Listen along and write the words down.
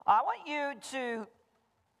I want you to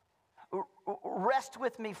rest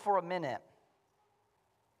with me for a minute.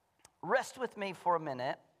 Rest with me for a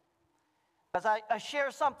minute as I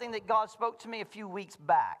share something that God spoke to me a few weeks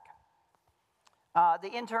back. The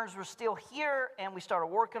interns were still here, and we started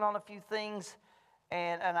working on a few things,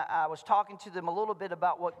 and I was talking to them a little bit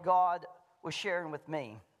about what God was sharing with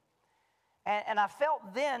me. And I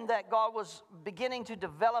felt then that God was beginning to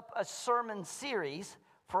develop a sermon series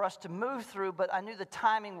for us to move through, but I knew the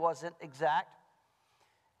timing wasn't exact.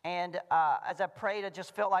 And as I prayed, I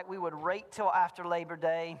just felt like we would wait till after Labor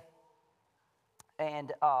Day.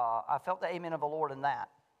 And I felt the amen of the Lord in that.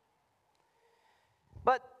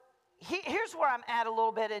 But here's where I'm at a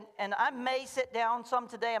little bit, and I may sit down some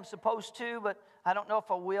today. I'm supposed to, but I don't know if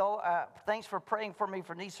I will. Thanks for praying for me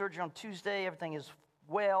for knee surgery on Tuesday. Everything is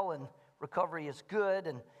well, and recovery is good.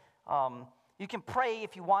 And you can pray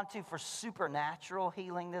if you want to for supernatural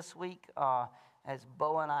healing this week. As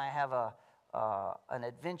Bo and I have an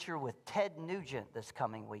adventure with Ted Nugent this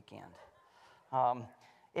coming weekend.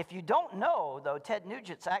 If you don't know, though, Ted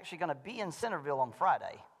Nugent's actually going to be in Centerville on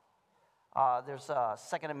Friday. There's a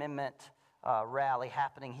Second Amendment rally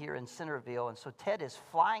happening here in Centerville, and so Ted is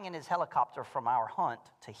flying in his helicopter from our hunt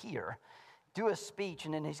to here, do a speech,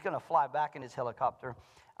 and then he's going to fly back in his helicopter.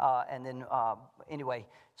 Anyway,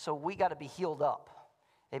 so we got to be healed up.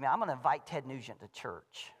 Amen. I'm going to invite Ted Nugent to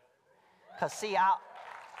church. Because, see,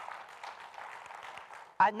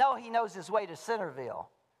 I know he knows his way to Centerville.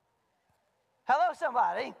 Hello,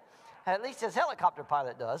 somebody. At least his helicopter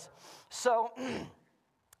pilot does. So,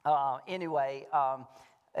 anyway,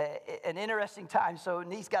 an interesting time. So,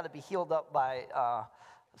 he's got to be healed up by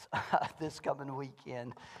this coming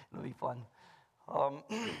weekend. It'll be fun.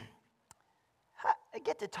 I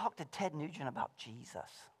get to talk to Ted Nugent about Jesus.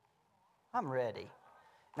 I'm ready.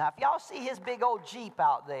 Now, if y'all see his big old Jeep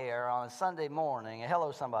out there on a Sunday morning,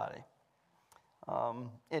 hello, somebody.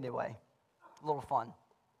 Anyway, a little fun.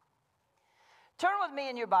 Turn with me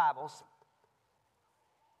in your Bibles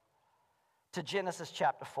to Genesis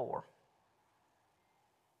chapter 4.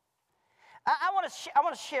 I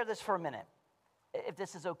want to share this for a minute, if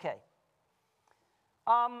this is okay.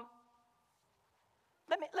 Let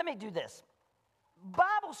me do this.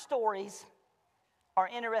 Bible stories are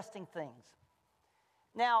interesting things.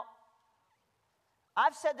 Now,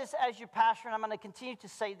 I've said this as your pastor, and I'm going to continue to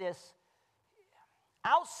say this.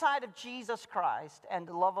 Outside of Jesus Christ and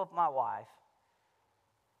the love of my wife,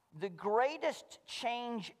 the greatest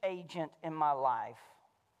change agent in my life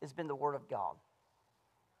has been the Word of God.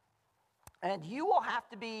 And you will have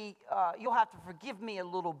to you'll have to forgive me a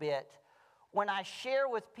little bit when I share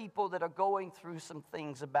with people that are going through some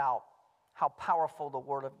things about how powerful the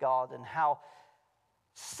Word of God and how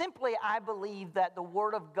simply I believe that the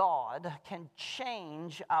Word of God can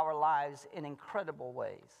change our lives in incredible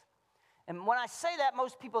ways. And when I say that,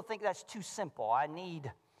 most people think that's too simple. I need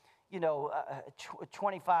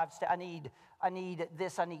 25 I need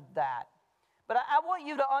this, I need that. But I want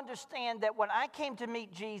you to understand that when I came to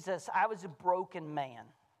meet Jesus, I was a broken man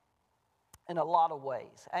in a lot of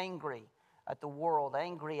ways. Angry at the world,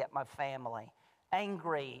 angry at my family,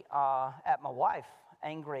 angry at my wife,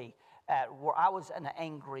 angry at where I was an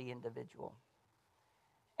angry individual.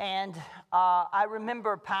 And I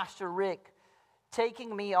remember Pastor Rick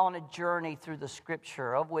taking me on a journey through the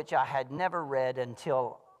scripture of which I had never read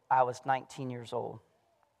until I was 19 years old.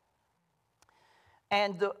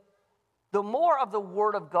 And the more of the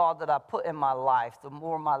Word of God that I put in my life, the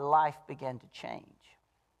more my life began to change.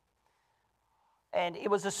 And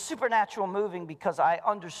it was a supernatural moving because I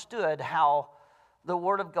understood how the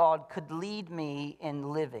Word of God could lead me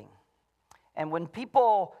in living. And when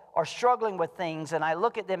people are struggling with things and I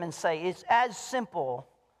look at them and say, it's as simple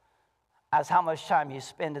as how much time you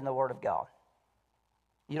spend in the Word of God.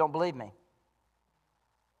 You don't believe me.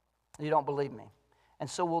 You don't believe me. And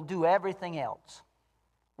so we'll do everything else.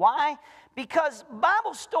 Why? Because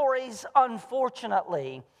Bible stories,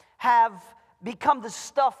 unfortunately, have become the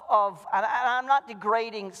stuff of, and I'm not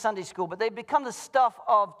degrading Sunday school, but they've become the stuff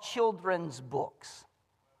of children's books.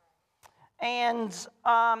 And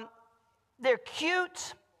they're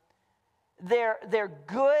cute. They're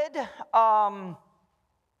good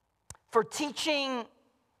for teaching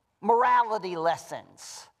morality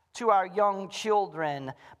lessons to our young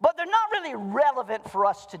children, but they're not really relevant for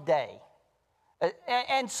us today.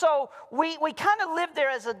 And so we kind of live there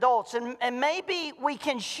as adults, and maybe we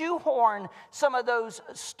can shoehorn some of those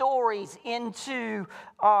stories into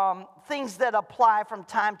things that apply from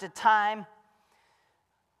time to time.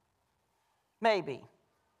 Maybe.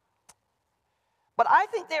 But I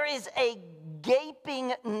think there is a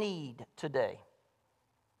gaping need today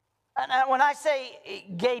And when I say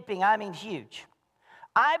gaping, I mean huge.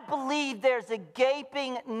 I believe there's a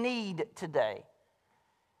gaping need today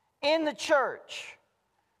in the church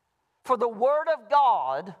for the Word of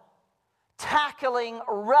God tackling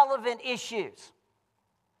relevant issues.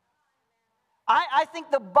 I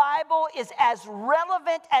think the Bible is as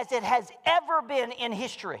relevant as it has ever been in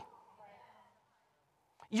history.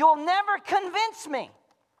 You'll never convince me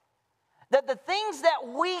that the things that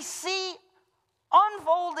we see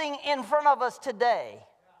unfolding in front of us today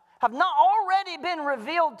have not already been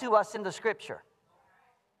revealed to us in the Scripture.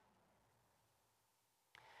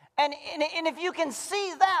 And if you can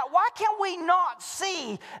see that, why can we not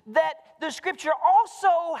see that the Scripture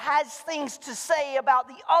also has things to say about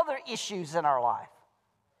the other issues in our life?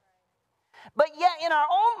 But yet in our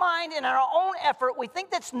own mind, in our own effort, we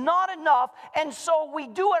think that's not enough, and so we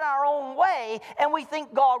do it our own way, and we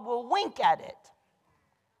think God will wink at it.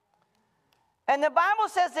 And the Bible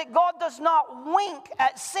says that God does not wink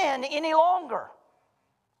at sin any longer.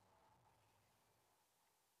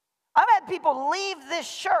 I've had people leave this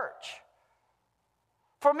church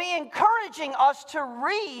for me encouraging us to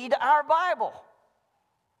read our Bible.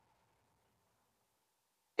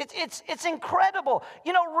 It's incredible.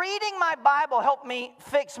 You know, reading my Bible helped me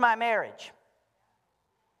fix my marriage.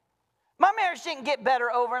 My marriage didn't get better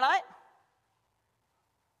overnight.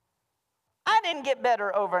 I didn't get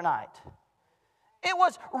better overnight. It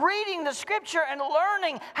was reading the Scripture and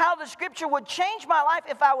learning how the Scripture would change my life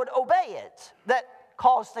if I would obey it that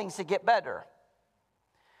caused things to get better.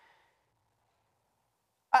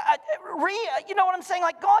 You know what I'm saying?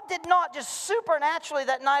 Like, God did not just supernaturally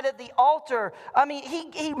that night at the altar. I mean,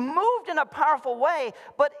 he moved in a powerful way.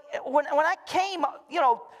 But when I came,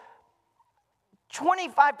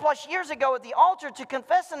 25 plus years ago at the altar to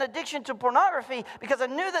confess an addiction to pornography, because I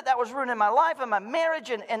knew that was ruining my life and my marriage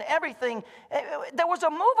and everything, there was a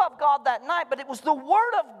move of God that night, but it was the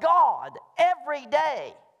Word of God every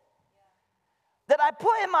day that I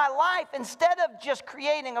put in my life instead of just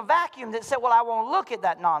creating a vacuum that said, well, I won't look at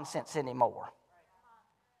that nonsense anymore.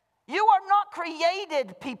 You are not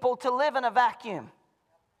created, people, to live in a vacuum.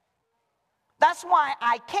 That's why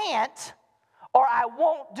I can't or I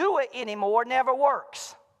won't do it anymore never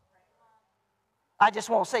works. I just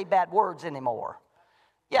won't say bad words anymore.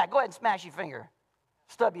 Yeah, go ahead and smash your finger.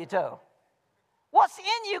 Stub your toe. What's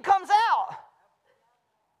in you comes out.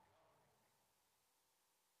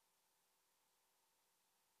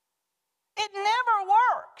 It never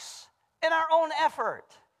works in our own effort.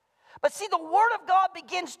 But see, the Word of God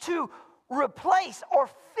begins to replace or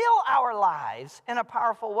fill our lives in a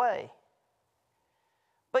powerful way.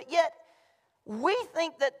 But yet, we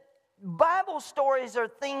think that Bible stories are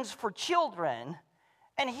things for children.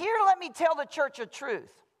 And here, let me tell the church a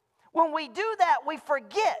truth. When we do that, we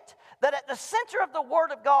forget that at the center of the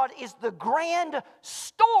Word of God is the grand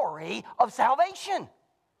story of salvation.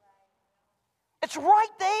 It's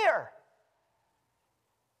right there.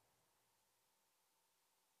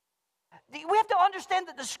 We have to understand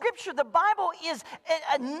that the Scripture, the Bible, is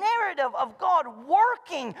a narrative of God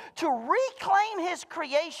working to reclaim His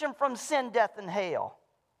creation from sin, death, and hell.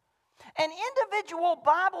 And individual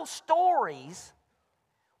Bible stories,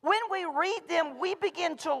 when we read them, we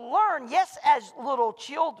begin to learn, yes, as little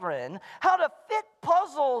children, how to fit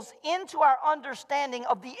puzzles into our understanding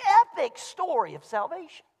of the epic story of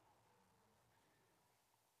salvation.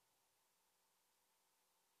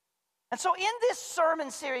 And so in this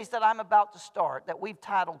sermon series that I'm about to start, that we've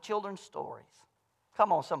titled Children's Stories,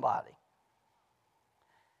 come on somebody,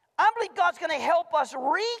 I believe God's going to help us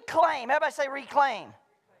reclaim, everybody say reclaim,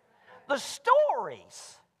 the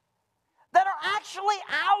stories that are actually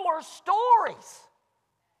our stories.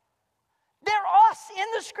 They're us in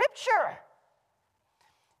the Scripture.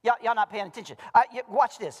 Y'all not paying attention.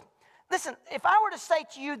 Watch this. Listen, if I were to say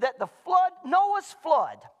to you that the flood, Noah's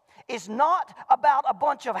flood, is not about a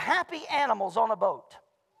bunch of happy animals on a boat.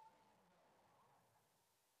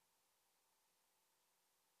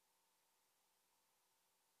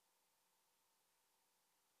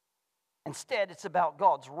 Instead, it's about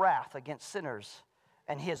God's wrath against sinners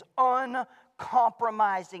and His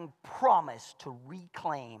uncompromising promise to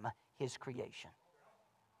reclaim His creation.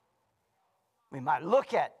 We might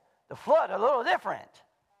look at the flood a little different.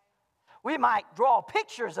 We might draw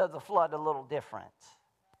pictures of the flood a little different.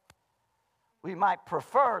 We might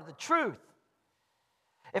prefer the truth.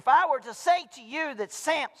 If I were to say to you that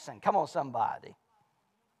Samson, come on somebody,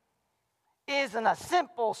 isn't a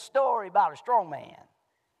simple story about a strong man.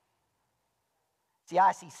 See,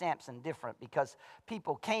 I see Samson different because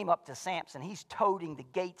people came up to Samson. He's toting the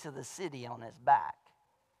gates of the city on his back.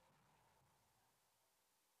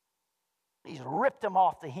 He's ripped him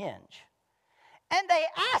off the hinge. And they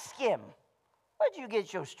ask him, where'd you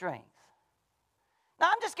get your strength? Now,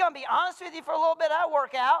 I'm just going to be honest with you for a little bit. I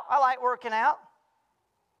work out. I like working out.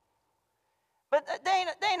 But there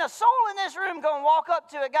ain't a soul in this room going to walk up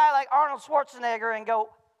to a guy like Arnold Schwarzenegger and go,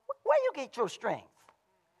 where you get your strength?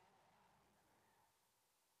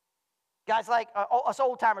 Guys like us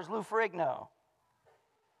old-timers, Lou Ferrigno,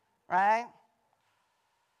 right?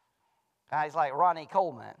 Guys like Ronnie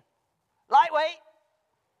Coleman. Lightweight.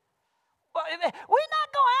 But we're not going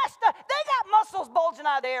to ask them. They got muscles bulging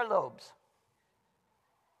out of their earlobes.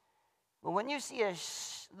 But when you see a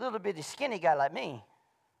little bitty skinny guy like me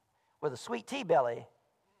with a sweet tea belly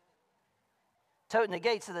toting the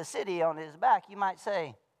gates of the city on his back, you might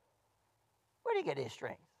say, where do you get his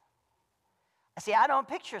strength? See, I don't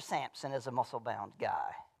picture Samson as a muscle-bound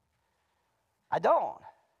guy. I don't.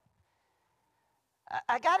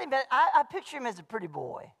 I got him, I picture him as a pretty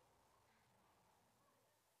boy.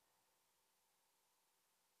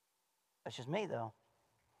 That's just me, though.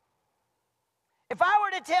 If I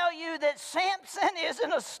were to tell you that Samson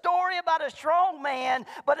isn't a story about a strong man,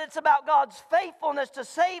 but it's about God's faithfulness to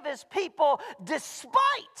save his people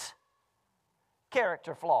despite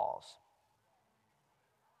character flaws,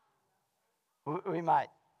 we might.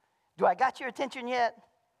 Do I got your attention yet?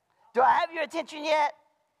 Do I have your attention yet?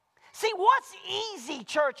 See, what's easy,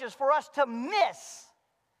 church, is for us to miss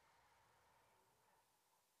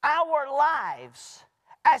our lives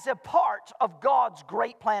as a part of God's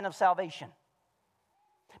great plan of salvation.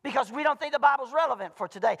 Because we don't think the Bible's relevant for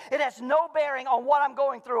today. It has no bearing on what I'm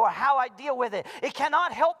going through or how I deal with it. It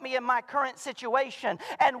cannot help me in my current situation.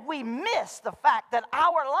 And we miss the fact that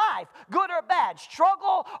our life, good or bad,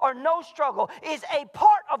 struggle or no struggle, is a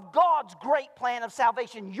part of God's great plan of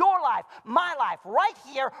salvation. Your life, my life, right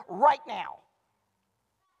here, right now.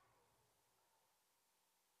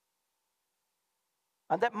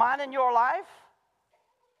 And that mine and your life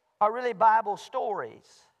are really Bible stories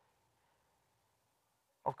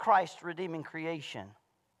of Christ redeeming creation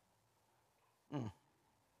through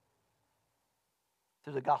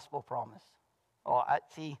the gospel promise.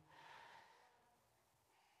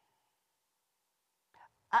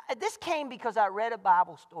 This came because I read a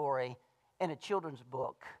Bible story in a children's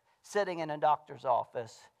book, sitting in a doctor's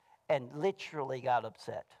office, and literally got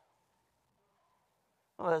upset.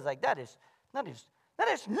 I was like, that is not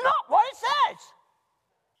what it says.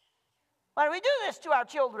 Why do we do this to our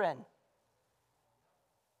children?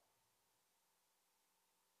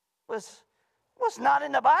 Was not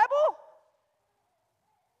in the Bible.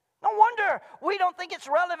 No wonder we don't think it's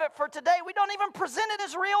relevant for today. We don't even present it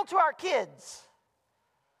as real to our kids.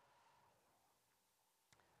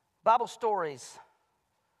 Bible stories,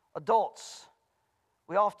 adults,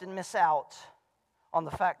 we often miss out on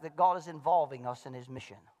the fact that God is involving us in his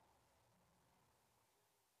mission.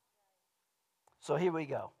 So here we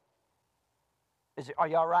go. Are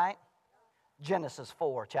you all right? Genesis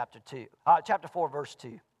 4, chapter 4, verse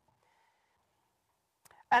 2.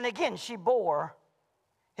 And again, she bore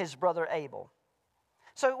his brother Abel.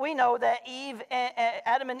 So we know that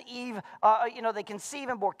Adam and Eve, they conceived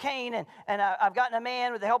and bore Cain, and I've gotten a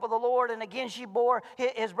man with the help of the Lord, and again she bore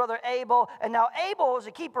his brother Abel, and now Abel was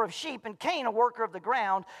a keeper of sheep, and Cain a worker of the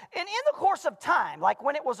ground. And in the course of time, like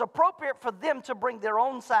when it was appropriate for them to bring their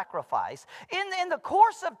own sacrifice, in the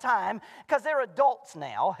course of time, because they're adults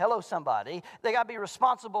now, hello somebody, they got to be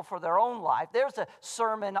responsible for their own life. There's a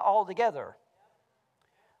sermon altogether.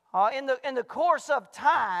 In the course of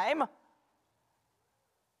time,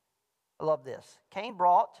 I love this. Cain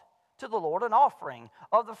brought to the Lord an offering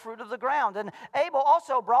of the fruit of the ground, and Abel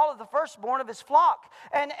also brought of the firstborn of his flock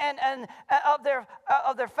and of their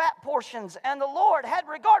fat portions. And the Lord had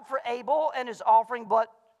regard for Abel and his offering,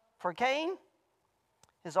 but for Cain,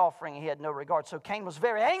 his offering he had no regard. So Cain was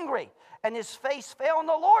very angry, and his face fell. And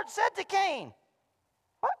the Lord said to Cain,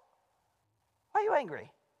 "What? Why are you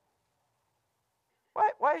angry?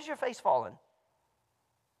 Why is your face fallen?"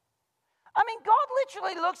 I mean, God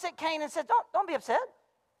literally looks at Cain and says, don't be upset.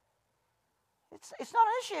 It's not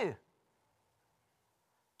an issue.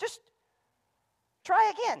 Just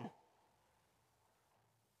try again.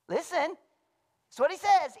 Listen, that's what he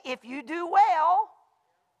says. If you do well,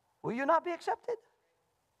 will you not be accepted?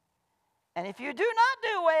 And if you do not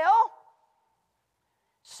do well,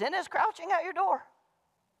 sin is crouching at your door.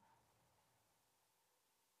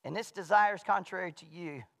 And its desire is contrary to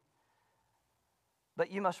you, but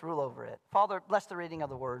you must rule over it. Father, bless the reading of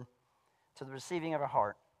the word, to the receiving of our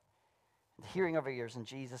heart, the hearing of our ears, in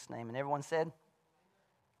Jesus' name. And everyone said,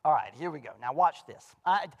 all right, here we go. Now watch this.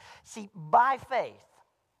 See, by faith,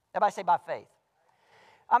 everybody say by faith.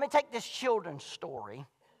 I'm going to take this children's story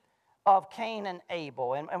of Cain and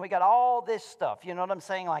Abel. And we got all this stuff, you know what I'm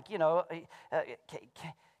saying? Like,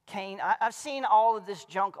 Cain, I've seen all of this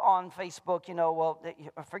junk on Facebook,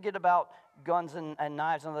 forget about guns and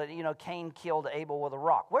knives, and Cain killed Abel with a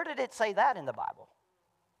rock. Where did it say that in the Bible?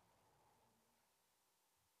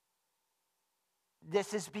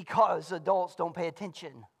 This is because adults don't pay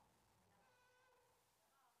attention.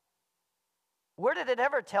 Where did it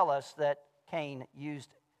ever tell us that Cain used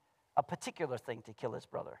a particular thing to kill his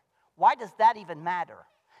brother? Why does that even matter?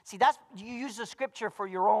 See, you use the scripture for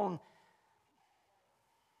your own.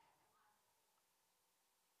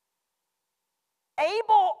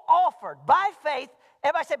 Abel offered by faith.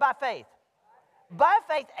 Everybody say by faith. By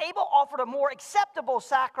faith, Abel offered a more acceptable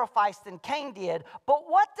sacrifice than Cain did. But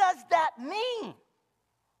what does that mean?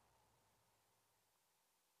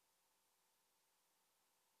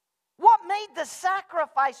 What made the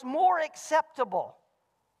sacrifice more acceptable?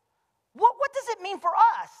 What does it mean for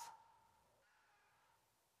us?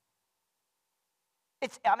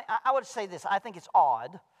 I would say this. I think it's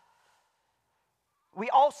odd. We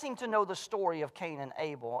all seem to know the story of Cain and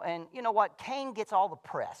Abel. And you know what? Cain gets all the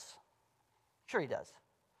press. Sure he does.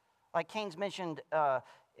 Like Cain's mentioned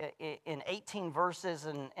in 18 verses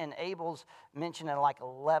and Abel's mentioned in like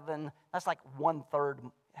 11. That's like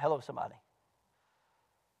 1/3. Hello, somebody.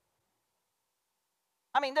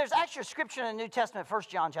 There's actually a scripture in the New Testament, 1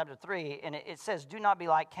 John chapter 3, and it says, do not be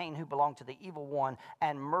like Cain who belonged to the evil one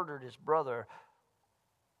and murdered his brother.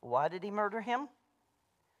 Why did he murder him?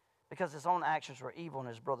 Because his own actions were evil and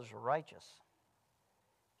his brothers were righteous.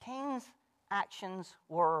 Cain's actions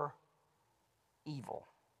were evil.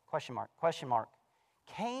 Question mark, question mark.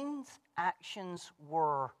 Cain's actions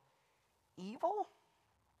were evil?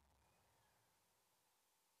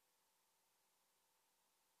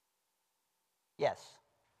 Yes.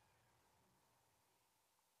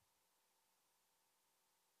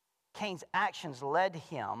 Cain's actions led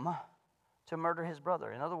him to murder his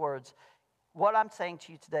brother. In other words, what I'm saying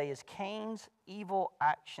to you today is Cain's evil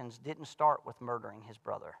actions didn't start with murdering his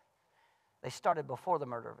brother. They started before the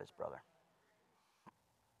murder of his brother.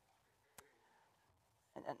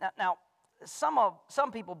 Now,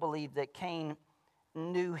 some people believe that Cain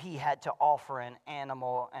knew he had to offer an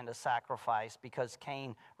animal and a sacrifice because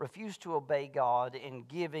Cain refused to obey God in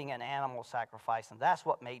giving an animal sacrifice, and that's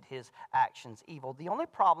what made his actions evil. The only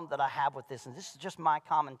problem that I have with this, and this is just my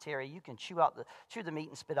commentary, you can chew the meat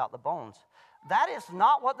and spit out the bones. That is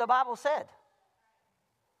not what the Bible said.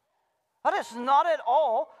 That is not at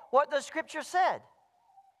all what the scripture said.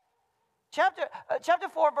 Chapter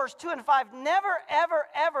 4, verse 2 and 5, never, ever,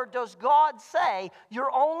 ever does God say you're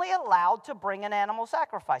only allowed to bring an animal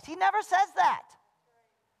sacrifice. He never says that.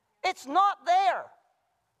 It's not there.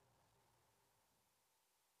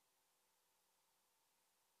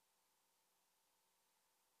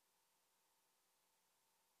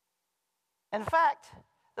 In fact,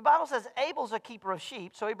 the Bible says Abel's a keeper of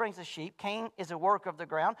sheep, so he brings the sheep. Cain is a worker of the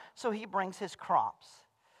ground, so he brings his crops.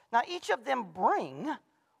 Now, each of them bring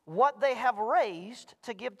what they have raised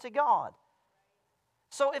to give to God.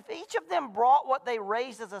 So if each of them brought what they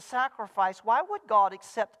raised as a sacrifice, why would God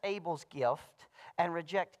accept Abel's gift and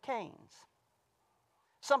reject Cain's?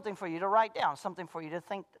 Something for you to write down, something for you to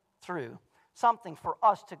think through, something for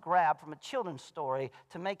us to grab from a children's story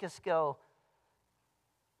to make us go,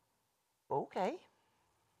 okay.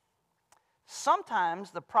 Sometimes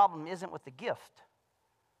the problem isn't with the gift,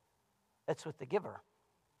 it's with the giver.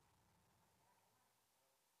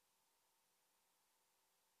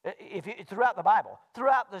 Throughout the Bible,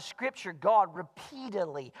 throughout the scripture, God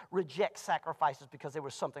repeatedly rejects sacrifices because there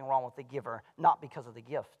was something wrong with the giver, not because of the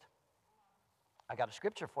gift. I got a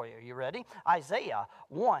scripture for you. Are you ready? Isaiah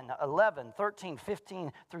 1, 11, 13,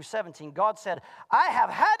 15 through 17. God said, I have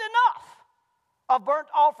had enough of burnt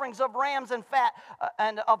offerings of rams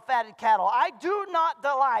and of fatted cattle. I do not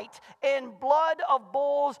delight in blood of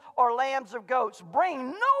bulls or lambs or goats. Bring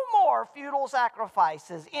no more futile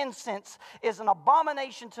sacrifices. Incense is an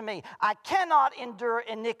abomination to me. I cannot endure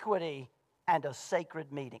iniquity and a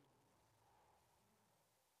sacred meeting.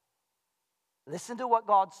 Listen to what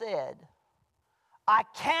God said. I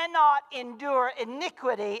cannot endure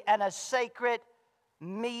iniquity and a sacred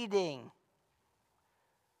meeting.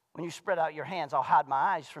 When you spread out your hands, I'll hide my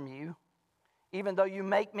eyes from you. Even though you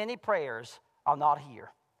make many prayers, I'll not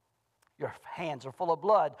hear. Your hands are full of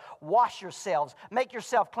blood. Wash yourselves. Make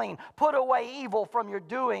yourself clean. Put away evil from your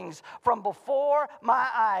doings from before my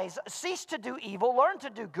eyes. Cease to do evil. Learn to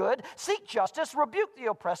do good. Seek justice. Rebuke the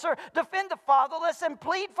oppressor. Defend the fatherless and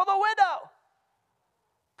plead for the widow.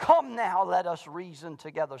 Come now, let us reason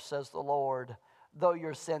together, says the Lord. Though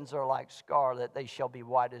your sins are like scarlet, they shall be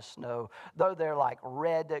white as snow. Though they're like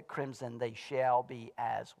red crimson, they shall be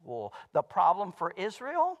as wool. The problem for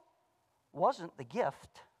Israel wasn't the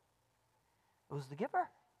gift. It was the giver.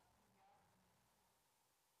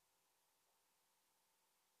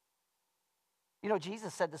 You know,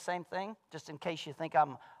 Jesus said the same thing, just in case you think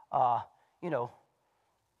I'm,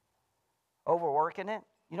 overworking it.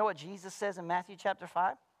 You know what Jesus says in Matthew chapter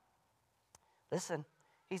 5? Listen,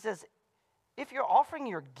 he says, if you're offering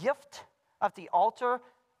your gift at the altar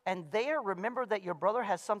and there remember that your brother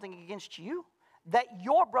has something against you, that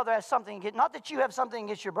your brother has something against, not that you have something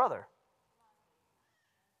against your brother.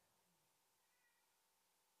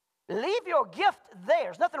 Leave your gift there.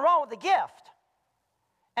 There's nothing wrong with the gift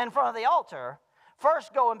in front of the altar.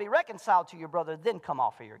 First go and be reconciled to your brother, then come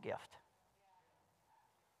offer your gift.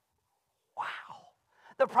 Wow.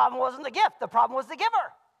 The problem wasn't the gift. The problem was the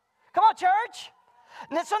giver. Come on, church.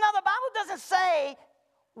 And so now the Bible doesn't say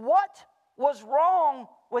what was wrong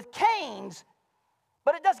with Cain's,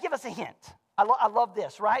 but it does give us a hint. I love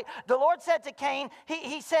this, right? The Lord said to Cain,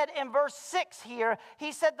 he said in verse 6 here,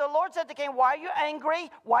 he said, the Lord said to Cain, why are you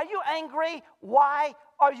angry? Why are you angry? Why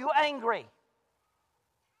are you angry?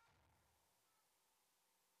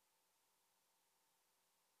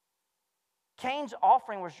 Cain's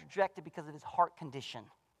offering was rejected because of his heart condition.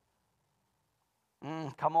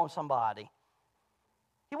 Come on, somebody.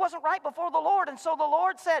 He wasn't right before the Lord. And so the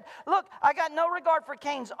Lord said, look, I got no regard for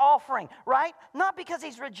Cain's offering, right? Not because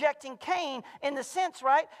he's rejecting Cain in the sense,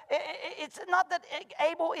 right? It's not that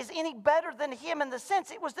Abel is any better than him in the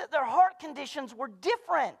sense. It was that their heart conditions were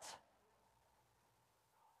different.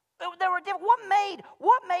 They were different. What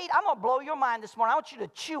made, I'm going to blow your mind this morning. I want you to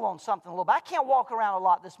chew on something a little bit. I can't walk around a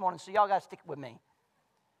lot this morning, so y'all got to stick with me.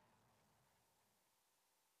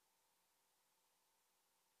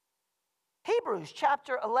 Hebrews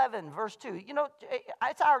chapter 11, verse 2. You know,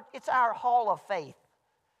 it's our hall of faith.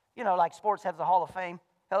 You know, like sports has the hall of fame.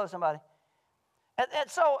 Hello, somebody. And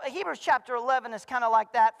so Hebrews chapter 11 is kind of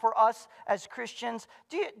like that for us as Christians.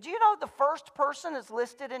 Do you know the first person is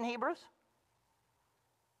listed in Hebrews?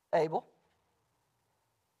 Abel.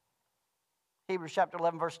 Hebrews chapter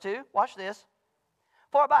 11, verse 2. Watch this.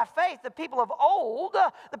 For by faith the people of old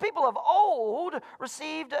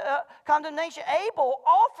received condemnation. Abel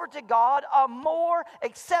offered to God a more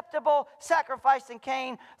acceptable sacrifice than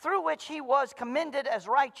Cain, through which he was commended as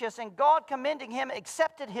righteous, and God commending him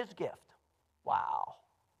accepted his gift. Wow.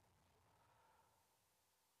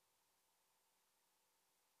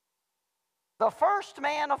 The first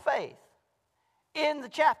man of faith in the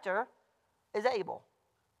chapter is Abel.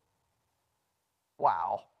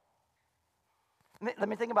 Wow. Let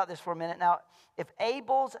me think about this for a minute. Now, if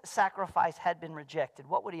Abel's sacrifice had been rejected,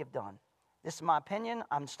 what would he have done? This is my opinion.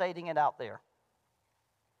 I'm stating it out there.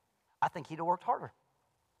 I think he'd have worked harder.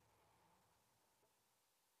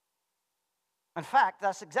 In fact,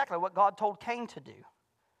 that's exactly what God told Cain to do.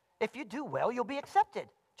 If you do well, you'll be accepted.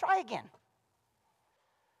 Try again.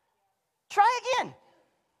 Try again.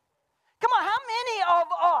 Come on, how many of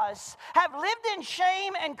us have lived in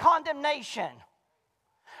shame and condemnation?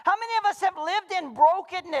 How many of us have lived in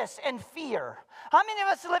brokenness and fear? How many of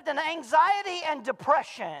us have lived in anxiety and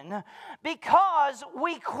depression because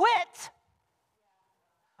we quit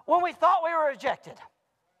when we thought we were rejected?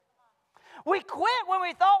 We quit when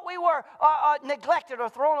we thought we were neglected or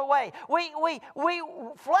thrown away. We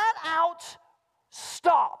flat out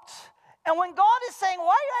stopped. And when God is saying,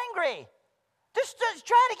 why are you angry? Just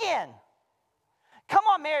try it again. Come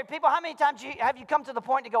on, married people, how many times have you come to the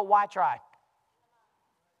point to go, why try?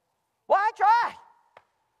 Why try?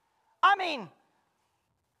 I mean,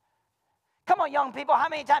 come on, young people, how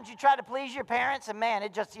many times you try to please your parents and man,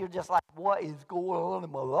 you're just like, what is going on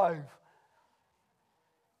in my life?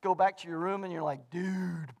 Go back to your room and you're like,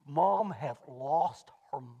 dude, mom has lost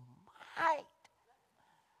her mind.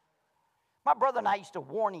 My brother and I used to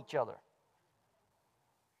warn each other.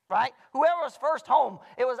 Right? Whoever was first home,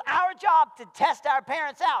 it was our job to test our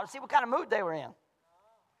parents out and see what kind of mood they were in.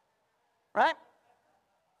 Right?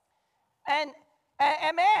 And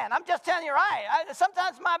man, I'm just telling you right.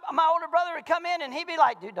 Sometimes my older brother would come in and he'd be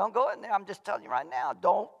like, dude, don't go in there. I'm just telling you right now,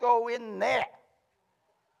 don't go in there.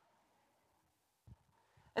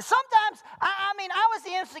 And sometimes, I was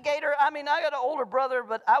the instigator. I got an older brother,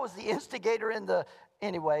 but I was the instigator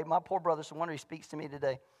anyway, my poor brother, so wonder he speaks to me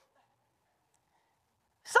today.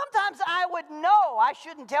 Sometimes I would know I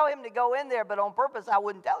shouldn't tell him to go in there, but on purpose I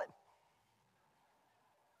wouldn't tell him.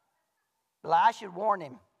 Well, I should warn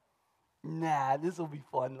him. Nah, this will be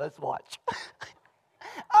fun. Let's watch.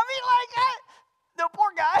 The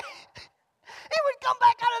poor guy, he would come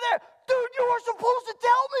back out of there. Dude, you were supposed to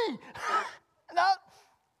tell me. And I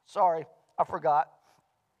sorry, I forgot.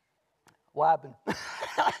 What happened?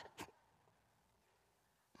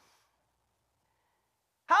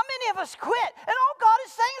 How many of us quit? And all God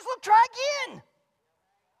is saying is, look, try again.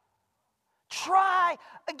 Try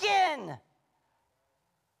again.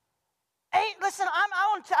 Hey, listen, I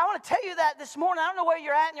want to tell you that this morning. I don't know where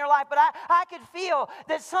you're at in your life, but I could feel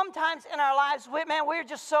that sometimes in our lives, we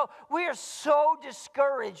are so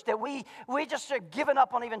discouraged that we just are giving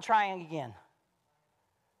up on even trying again.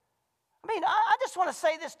 I mean, I just want to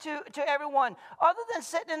say this to everyone. Other than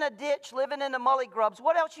sitting in a ditch, living in the mully grubs,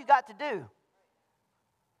 what else you got to do?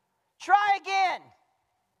 Try again.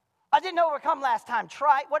 I didn't overcome last time.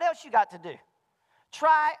 Try. What else you got to do?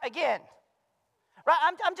 Try again. Right?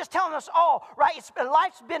 I'm just telling us all, right?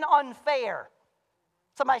 Life's been unfair.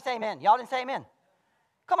 Somebody say amen. Y'all didn't say amen.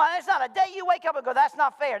 Come on, it's not a day you wake up and go, that's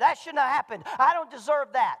not fair. That shouldn't have happened. I don't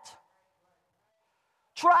deserve that.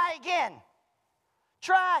 Try again.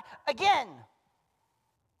 Try again.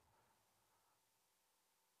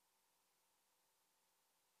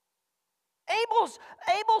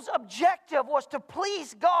 Abel's objective was to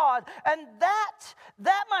please God, and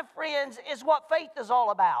that, my friends, is what faith is all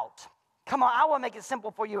about. Come on, I want to make it simple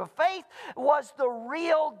for you. Faith was the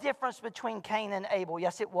real difference between Cain and Abel.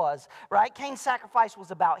 Yes, it was, right? Cain's sacrifice was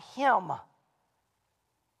about him.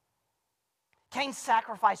 Cain's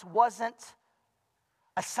sacrifice wasn't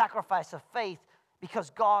a sacrifice of faith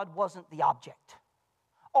because God wasn't the object.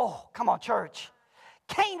 Oh, come on, church.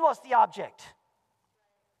 Cain was the object.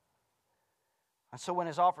 And so when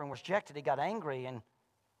his offering was rejected, he got angry and,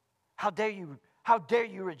 how dare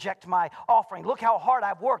you reject my offering? Look how hard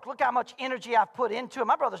I've worked. Look how much energy I've put into it.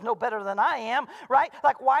 My brother's no better than I am, right?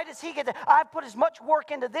 Like, why does he get to? I've put as much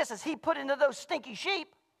work into this as he put into those stinky sheep.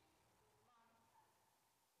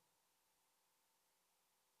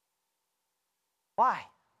 Why?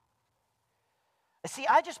 See,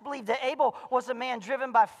 I just believe that Abel was a man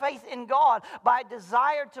driven by faith in God, by a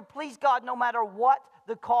desire to please God no matter what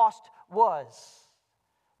the cost was.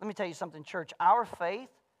 Let me tell you something, church. Our faith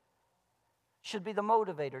should be the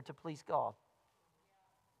motivator to please God.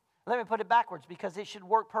 Let me put it backwards because it should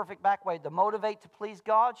work perfect back way. The motivate to please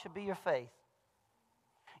God should be your faith.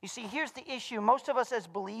 You see, here's the issue. Most of us as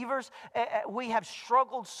believers, we have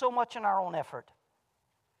struggled so much in our own effort.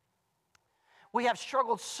 We have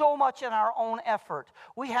struggled so much in our own effort.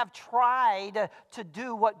 We have tried to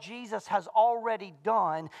do what Jesus has already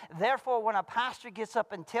done. Therefore, when a pastor gets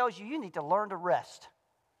up and tells you, you need to learn to rest.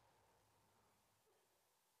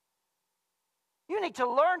 You need to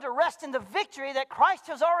learn to rest in the victory that Christ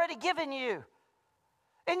has already given you.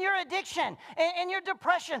 In your addiction, in your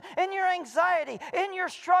depression, in your anxiety, in your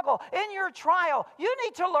struggle, in your trial, you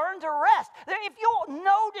need to learn to rest. If you'll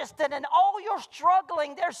notice that in all your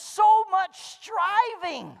struggling, there's so much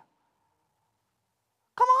striving.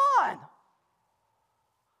 Come on.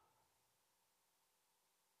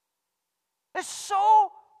 There's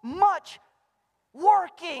so much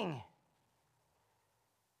working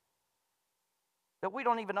that we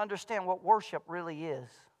don't even understand what worship really is.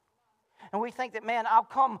 And we think that, man, I'll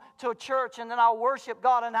come to a church and then I'll worship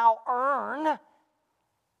God and I'll earn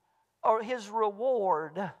or His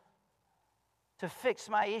reward to fix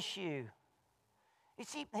my issue. You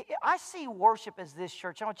see, I see worship as this,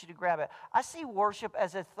 church. I want you to grab it. I see worship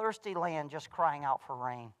as a thirsty land just crying out for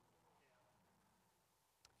rain.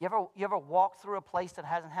 You ever walk through a place that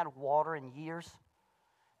hasn't had water in years?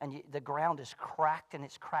 And the ground is cracked, and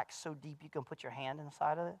it's cracked so deep you can put your hand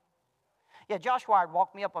inside of it? Yeah, Josh Wired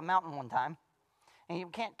walked me up a mountain one time, and you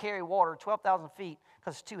can't carry water 12,000 feet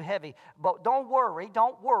because it's too heavy. But don't worry.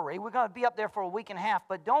 We're going to be up there for a week and a half,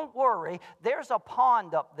 but don't worry. There's a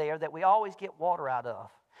pond up there that we always get water out of.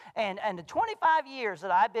 And the 25 years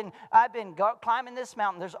that I've been climbing this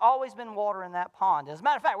mountain, there's always been water in that pond. As a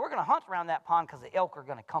matter of fact, we're going to hunt around that pond because the elk are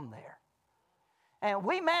going to come there. And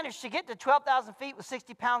we managed to get to 12,000 feet with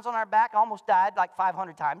 60 pounds on our back. Almost died like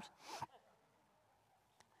 500 times.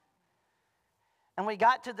 And we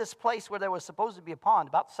got to this place where there was supposed to be a pond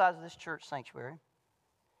about the size of this church sanctuary.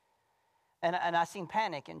 And I seen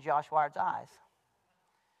panic in Josh Wired's eyes.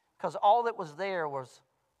 Because all that was there was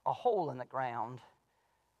a hole in the ground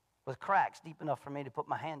with cracks deep enough for me to put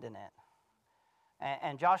my hand in it.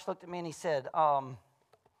 And Josh looked at me and he said, yeah,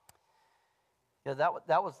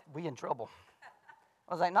 that was, we in trouble.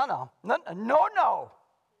 I was like, no.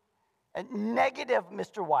 And negative,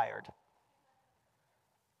 Mr. Wired.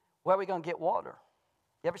 Where are we going to get water?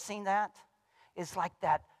 You ever seen that? It's like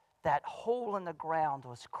that hole in the ground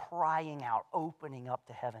was crying out, opening up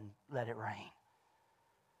to heaven. Let it rain.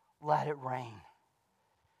 Let it rain.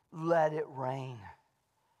 Let it rain.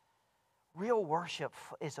 Real worship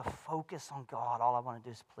is a focus on God. All I want to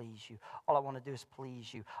do is please you. All I want to do is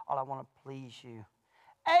please you. All I want to please you.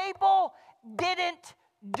 Abel didn't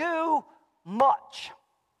do much.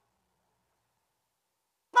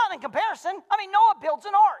 Not in comparison. I mean, Noah builds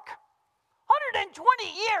an ark. 120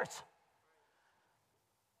 years.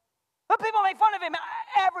 But people make fun of him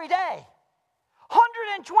every day.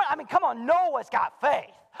 120, I mean, come on, Noah's got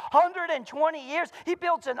faith. 120 years, he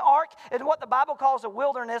builds an ark in what the Bible calls a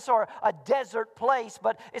wilderness or a desert place,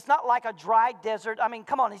 but it's not like a dry desert. I mean,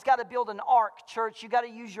 come on, he's got to build an ark, church. You got to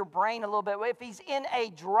use your brain a little bit. If he's in a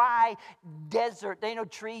dry desert, there ain't no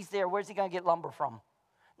trees there, where's he going to get lumber from?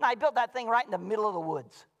 No, he built that thing right in the middle of the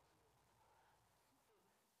woods.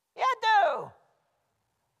 Yeah, I do.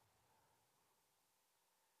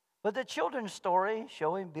 But the children's story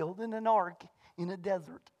show him building an ark in a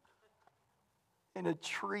desert, in a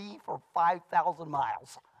tree for 5,000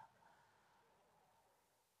 miles.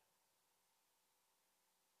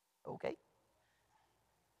 Okay.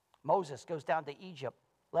 Moses goes down to Egypt.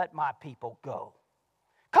 Let my people go.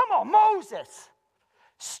 Come on, Moses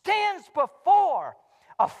stands before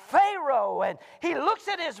a Pharaoh, and he looks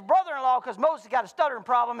at his brother-in-law, because Moses got a stuttering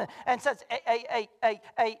problem, and says, hey,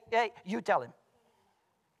 you tell him.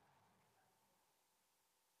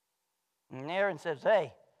 And Aaron says,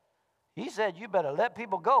 hey, he said you better let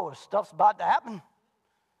people go if stuff's about to happen.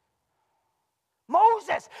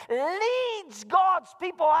 Moses leads God's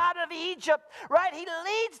people out of Egypt, right? He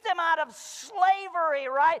leads them out of slavery,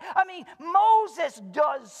 right? I mean, Moses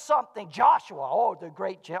does something. Joshua, oh, the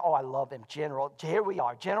great general. Oh, I love him, general. Here we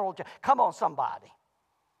are, general. Come on, somebody.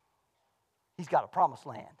 He's got a promised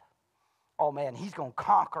land. Oh, man, he's going to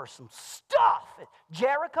conquer some stuff.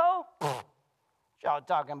 Jericho? Pfft. Y'all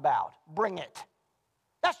talking about. Bring it.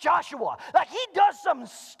 That's Joshua. Like, he does some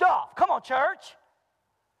stuff. Come on, church.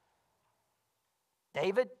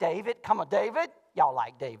 David. Come on, David. Y'all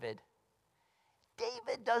like David.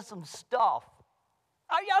 David does some stuff.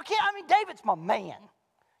 David's my man.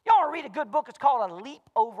 Y'all want to read a good book? It's called A Leap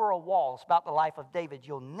Over a Wall. It's about the life of David.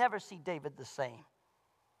 You'll never see David the same.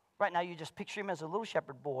 Right now, you just picture him as a little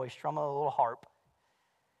shepherd boy strumming a little harp.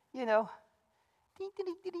 You know.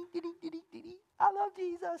 I love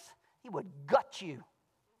Jesus. He would gut you.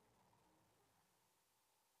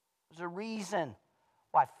 There's a reason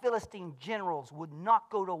why Philistine generals would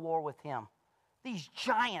not go to war with him. These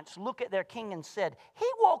giants look at their king and said, he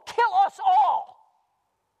will kill us all.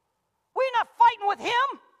 We're not fighting with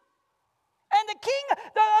him. And the king,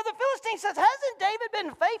 the Philistine says, hasn't David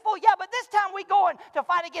been faithful? Yeah, but this time we going to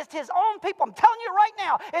fight against his own people. I'm telling you right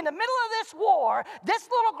now, in the middle of this war, this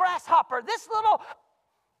little grasshopper, this little,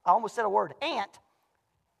 I almost said a word, ant,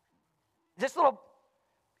 this little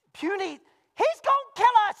puny, he's going to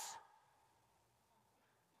kill us.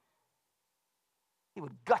 He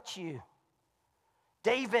would gut you.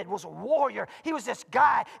 David was a warrior. He was this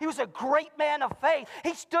guy. He was a great man of faith.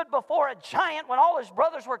 He stood before a giant when all his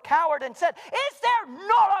brothers were coward and said, is there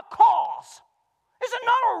not a cause? Is there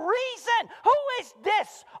not a reason? Who is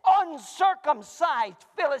this uncircumcised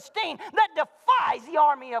Philistine that defies the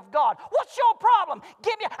army of God? What's your problem?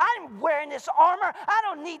 I'm wearing this armor. I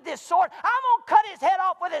don't need this sword. I'm going to cut his head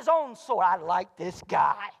off with his own sword. I like this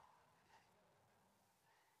guy.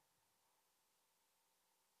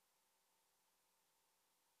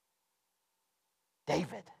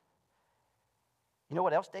 David. You know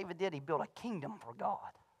what else David did? He built a kingdom for God.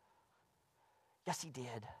 Yes, he did.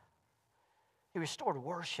 He restored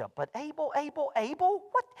worship. But Abel?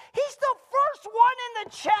 What? He's the first one in the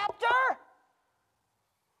chapter.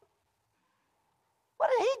 What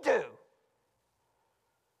did he do?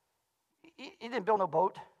 He didn't build no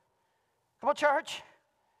boat. Come on, church.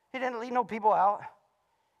 He didn't lead no people out.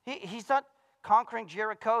 He's not conquering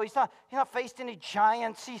Jericho. He's not faced any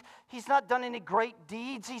giants. He's not done any great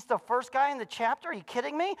deeds. He's the first guy in the chapter. Are you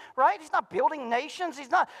kidding me? Right? He's not building nations.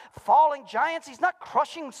 He's not falling giants. He's not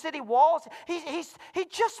crushing city walls. He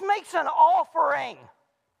just makes an offering.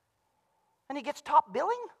 And he gets top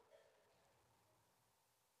billing?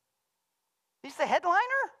 He's the headliner?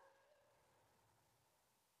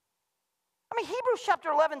 I mean, Hebrews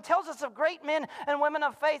chapter 11 tells us of great men and women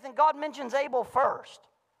of faith, and God mentions Abel first.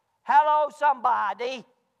 Hello, somebody.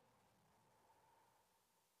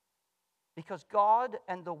 Because God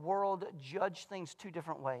and the world judge things two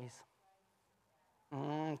different ways.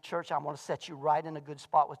 Church, I want to set you right in a good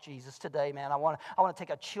spot with Jesus today, man. I want to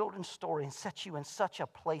take a children's story and set you in such a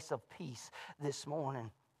place of peace this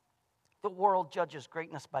morning. The world judges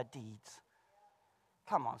greatness by deeds.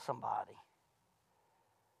 Come on, somebody.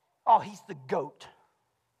 Oh, he's the GOAT.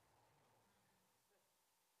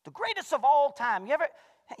 The greatest of all time.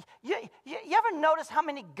 You ever notice how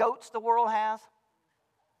many goats the world has?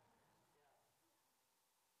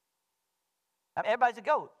 Everybody's a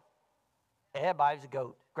goat. Everybody's a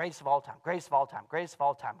goat. Greatest of all time, greatest of all time, greatest of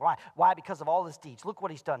all time. Why? Why? Because of all his deeds. Look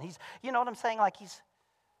what he's done. You know what I'm saying? Like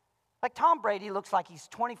Tom Brady looks like he's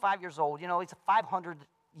 25 years old. You know, he's 500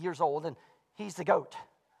 years old, and he's the GOAT.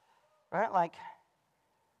 Right? Like,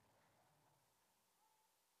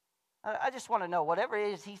 I just want to know, whatever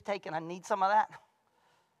it is he's taking, I need some of that.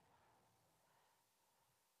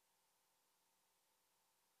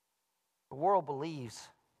 The world believes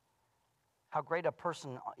how great a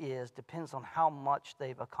person is depends on how much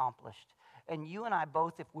they've accomplished. And you and I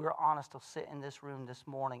both, if we're honest, will sit in this room this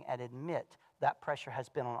morning and admit that pressure has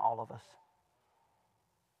been on all of us.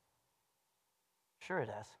 Sure it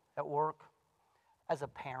has. At work, as a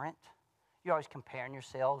parent, you're always comparing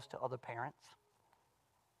yourselves to other parents.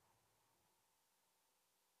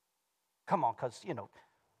 Come on, because, you know,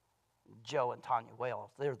 Joe and Tanya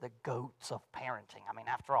Wales, they're the goats of parenting. I mean,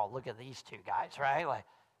 after all, look at these two guys, right? Like,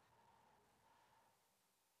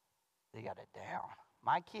 they got it down.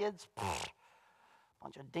 My kids,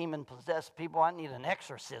 bunch of demon-possessed people. I need an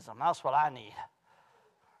exorcism. That's what I need.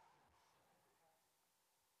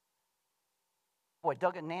 Boy,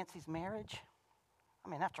 Doug and Nancy's marriage. I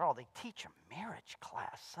mean, after all, they teach a marriage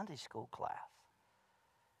class, Sunday school class.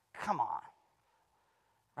 Come on.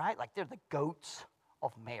 Right? Like they're the goats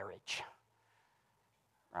of marriage.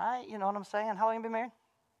 Right? You know what I'm saying? How long have you been married?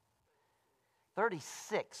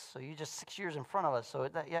 36. So you're just 6 years in front of us. So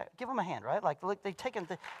yeah, give them a hand, right? Like, look, they've taken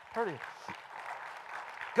 30.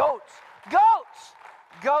 Goats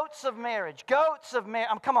of marriage. Goats of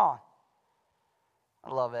marriage. Come on.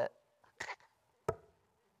 I love it.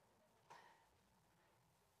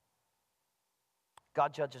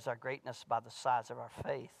 God judges our greatness by the size of our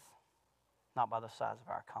faith, not by the size of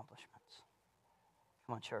our accomplishments.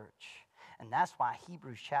 Come on, church. And that's why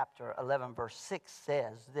Hebrews chapter 11, verse 6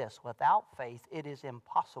 says this: without faith, it is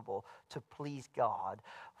impossible to please God.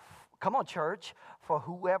 Come on, church. For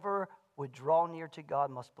whoever would draw near to God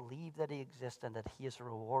must believe that he exists and that he is a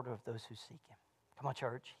rewarder of those who seek him. Come on,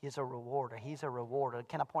 church. He's a rewarder. He's a rewarder.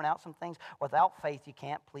 Can I point out some things? Without faith, you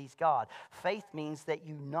can't please God. Faith means that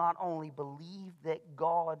you not only believe that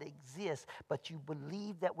God exists, but you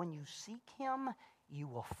believe that when you seek him, you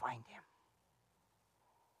will find him.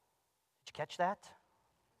 Did you catch that?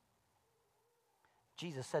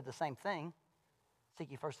 Jesus said the same thing.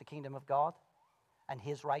 Seek ye first the kingdom of God and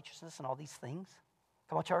his righteousness, and all these things.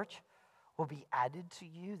 Come on, church. Will be added to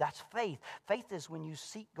you. That's faith. Faith is when you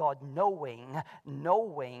seek God knowing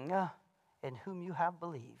in whom you have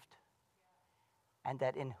believed, and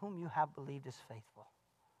that in whom you have believed is faithful.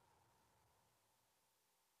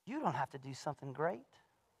 You don't have to do something great.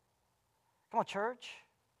 Come on, church.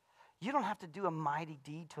 You don't have to do a mighty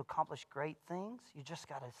deed to accomplish great things. You just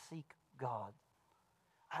got to seek God.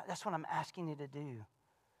 That's what I'm asking you to do.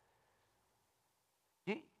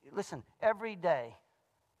 Listen, every day,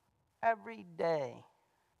 I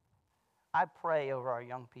pray over our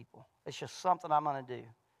young people. It's just something I'm going to do.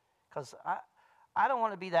 Because I don't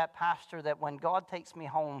want to be that pastor that when God takes me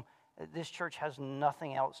home, this church has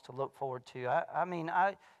nothing else to look forward to.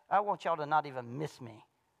 I want y'all to not even miss me.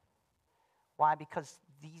 Why? Because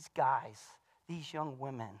these guys, these young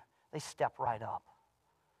women, they step right up.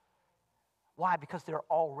 Why? Because they're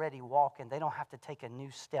already walking. They don't have to take a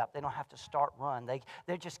new step. They don't have to start run.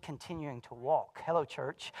 They're just continuing to walk. Hello,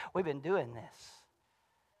 church. We've been doing this.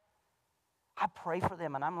 I pray for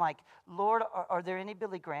them, and I'm like, Lord, are there any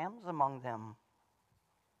Billy Grahams among them?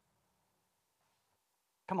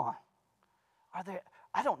 Come on. Are there?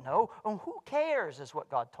 I don't know. Who cares is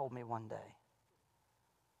what God told me one day.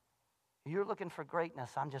 You're looking for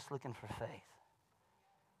greatness. I'm just looking for faith.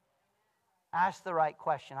 Ask the right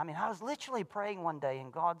question. I was literally praying one day,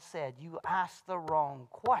 and God said, you asked the wrong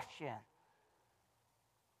question.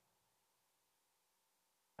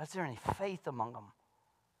 Is there any faith among them?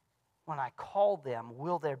 When I call them,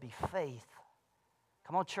 will there be faith?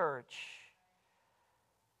 Come on, church.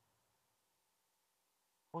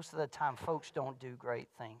 Most of the time, folks don't do great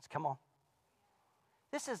things. Come on.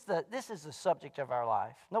 This is the subject of our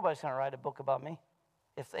life. Nobody's going to write a book about me.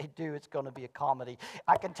 If they do, it's going to be a comedy.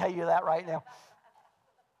 I can tell you that right now.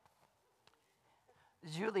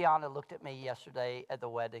 Juliana looked at me yesterday at the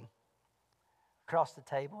wedding, across the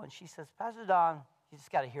table, and she says, Pastor Don, you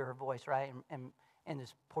just got to hear her voice, right? In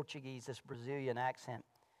this Portuguese, this Brazilian accent.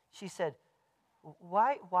 She said,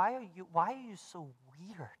 why are you so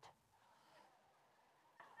weird?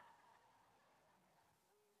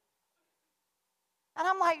 And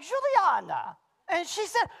I'm like, Juliana. And she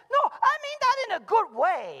said, no, I mean that in a good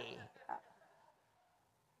way.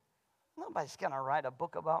 Nobody's going to write a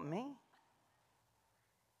book about me.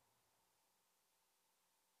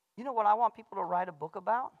 You know what I want people to write a book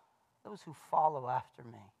about? Those who follow after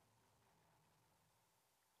me.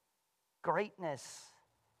 Greatness,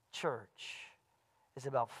 church, is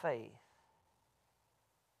about faith.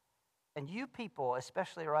 And you people,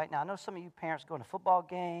 especially right now, I know some of you parents go to football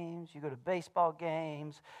games, you go to baseball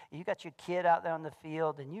games, you got your kid out there on the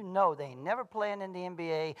field, and you know they ain't never playing in the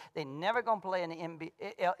NBA, they never going to play in the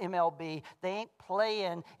MLB, they ain't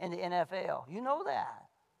playing in the NFL. You know that.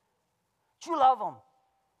 But you love them.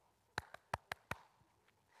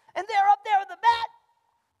 And they're up there with the bat,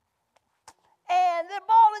 and the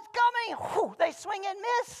ball is coming. Whew, they swing and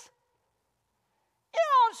miss. You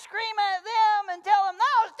don't scream at them and tell them,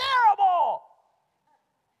 that was terrible.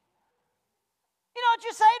 You know what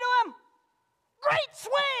you say to them? Great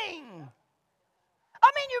swing. I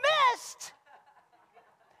mean, you missed.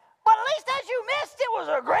 But at least as you missed, it was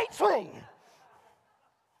a great swing.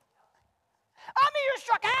 I mean, you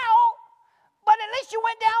struck out, but at least you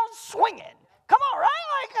went down swinging. Come on, right?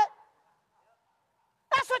 Like,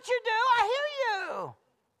 that's what you do. I hear you.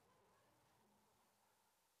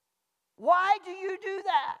 Why do you do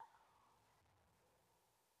that?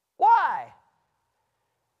 Why?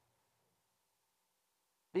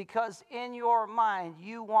 Because in your mind,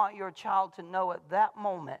 you want your child to know at that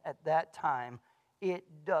moment, at that time, it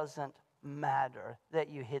doesn't matter that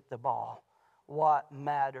you hit the ball. What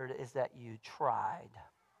mattered is that you tried.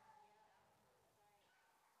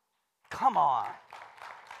 Come on.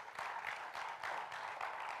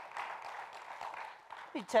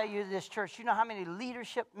 Let me tell you this, church, you know how many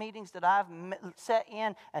leadership meetings that I've sat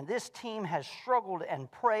in, and this team has struggled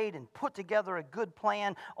and prayed and put together a good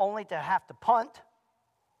plan only to have to punt?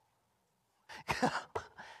 It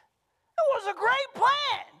was a great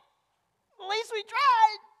plan. At least we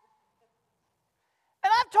tried.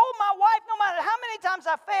 And I've told my wife, no matter how many times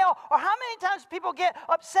I fail or how many times people get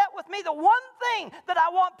upset with me, the one thing that I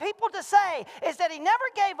want people to say is that he never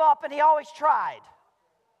gave up and he always tried.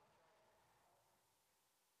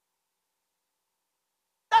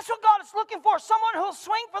 That's what God is looking for, someone who'll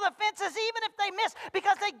swing for the fences even if they miss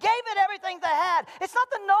because they gave it everything they had. It's not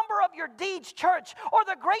the number of your deeds, church, or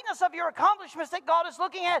the greatness of your accomplishments that God is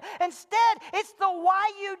looking at. Instead, it's the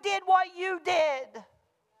why you did what you did.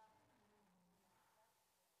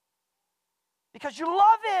 Because you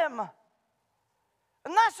love Him.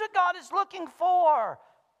 And that's what God is looking for.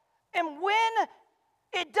 And when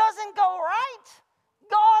it doesn't go right,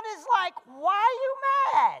 God is like, why are you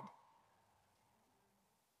mad?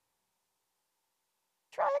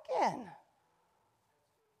 Try again.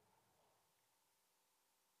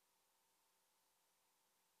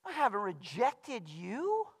 I haven't rejected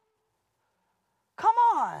you. Come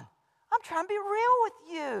on. I'm trying to be real with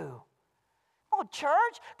you. Oh,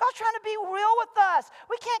 church, God's trying to be real with us.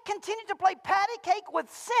 We can't continue to play patty cake with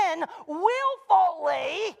sin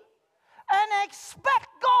willfully and expect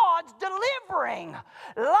God's delivering,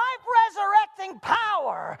 life-resurrecting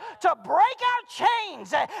power to break our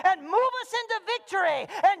chains and move us into victory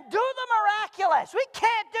and do the miraculous. We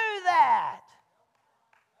can't do that.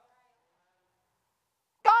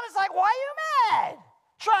 God is like, why are you mad?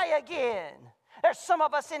 Try again. There's some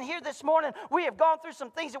of us in here this morning, we have gone through some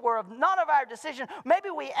things that were of none of our decision. Maybe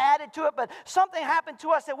we added to it, but something happened to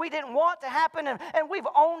us that we didn't want to happen, and we've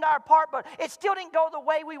owned our part, but it still didn't go the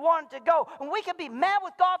way we wanted to go. And we could be mad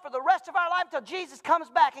with God for the rest of our life until Jesus comes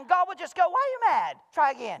back, and God would just go, why are you mad? Try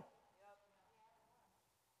again.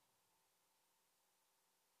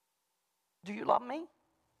 Do you love me?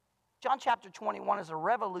 John chapter 21 is a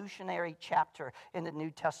revolutionary chapter in the New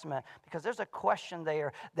Testament because there's a question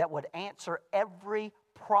there that would answer every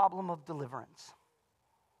problem of deliverance.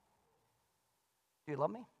 Do you love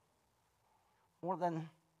me? More than...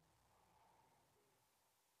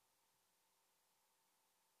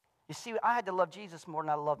 You see, I had to love Jesus more than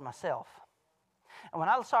I loved myself. And when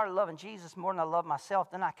I started loving Jesus more than I loved myself,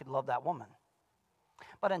 then I could love that woman.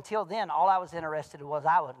 But until then, all I was interested in was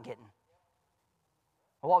I wasn't getting.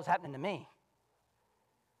 What was happening to me?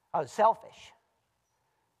 I was selfish.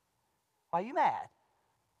 Why are you mad?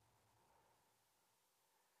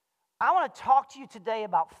 I want to talk to you today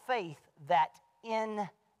about faith that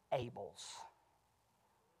enables.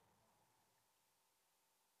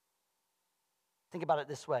 Think about it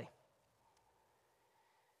this way.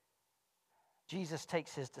 Jesus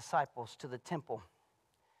takes his disciples to the temple.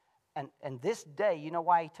 And this day, you know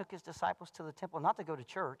why he took his disciples to the temple? Not to go to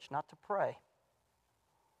church, not to pray.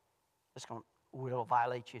 It's going to will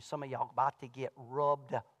violate you. Some of y'all about to get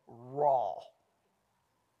rubbed raw.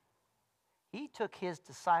 He took his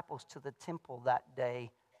disciples to the temple that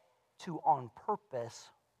day to on purpose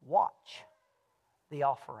watch the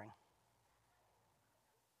offering.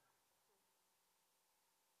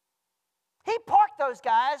 He parked those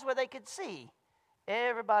guys where they could see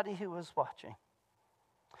everybody who was watching.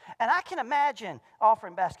 And I can imagine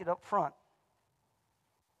offering basket up front.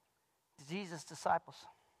 Jesus' disciples.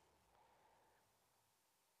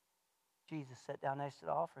 Jesus sat down next to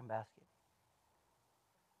the offering basket.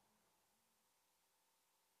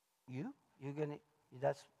 You're gonna,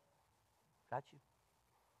 that's, got you.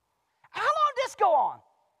 How long did this go on?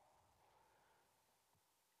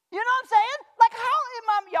 You know what I'm saying? Like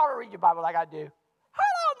y'all to read your Bible like I do. How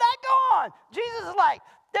long did that go on? Jesus is like,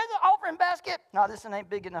 there's an offering basket. No, this one ain't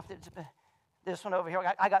big enough. This one over here,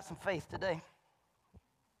 I got some faith today.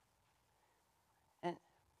 And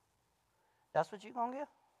that's what you're going to give?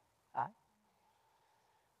 All right.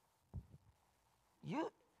 You,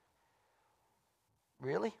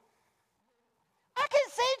 really? I can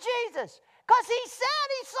see Jesus because he said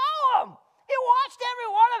he saw him. He watched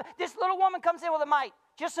every one of them. This little woman comes in with a mite,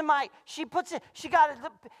 just a mite. She puts it, she got it,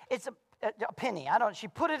 it's a penny. She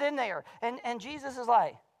put it in there. And Jesus is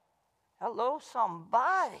like, hello,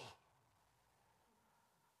 somebody.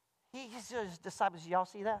 He says, his disciples, y'all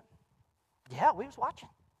see that? Yeah, we was watching.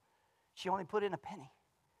 She only put in a penny.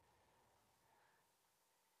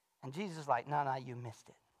 And Jesus is like, no, you missed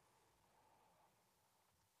it.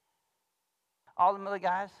 All the other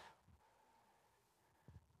guys,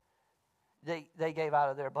 they gave out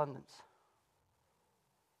of their abundance.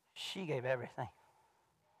 She gave everything.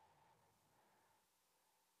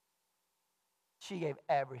 She gave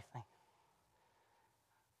everything.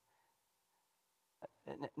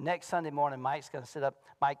 Next Sunday morning, Mike's going to sit up.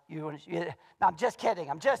 Mike, no, I'm just kidding.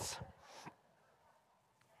 You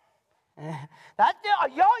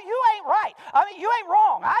ain't right. I mean, you ain't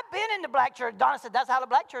wrong. I've been in the black church. Donna said that's how the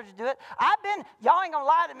black churches do it. Y'all ain't gonna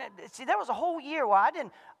lie to me. See, there was a whole year where I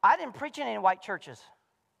didn't preach in any white churches.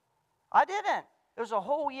 I didn't. There was a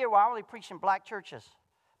whole year where I only preached in black churches.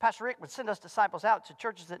 Pastor Rick would send us disciples out to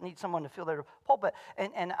churches that need someone to fill their pulpit.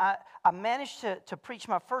 And I managed to preach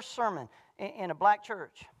my first sermon in a black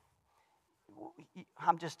church.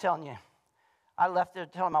 I'm just telling you. I left there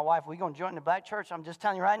telling my wife, we're going to join the black church. I'm just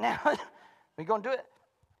telling you right now. We're going to do it.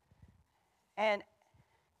 And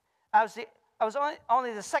I was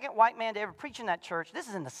only the second white man to ever preach in that church. This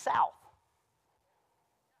is in the South.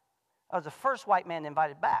 I was the first white man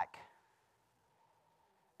invited back.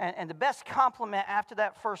 And the best compliment after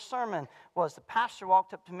that first sermon was the pastor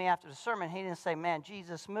walked up to me after the sermon. He didn't say, man,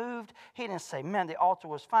 Jesus moved. He didn't say, man, the altar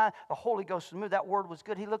was fine. The Holy Ghost was moved. That word was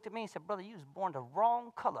good. He looked at me and said, brother, you was born the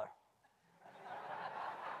wrong color.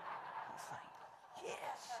 I was like,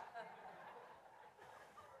 yes.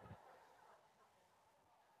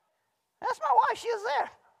 That's my wife. She was there.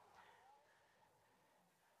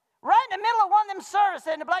 Right in the middle of one of them services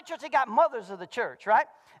in the black church, they got mothers of the church, right?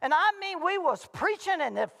 And I mean, we was preaching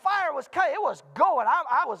and the fire was coming. It was going.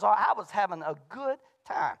 I was having a good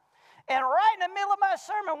time. And right in the middle of my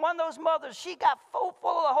sermon, one of those mothers, she got full of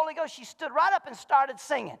the Holy Ghost. She stood right up and started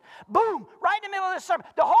singing. Boom, right in the middle of the sermon.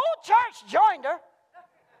 The whole church joined her.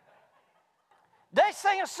 They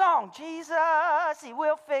sang a song, Jesus, he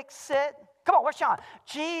will fix it. Come on, where's Sean?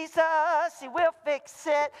 Jesus, he will fix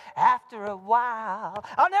it after a while.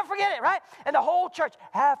 I'll never forget it, right? And the whole church,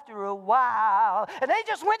 after a while. And they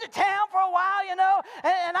just went to town for a while, you know.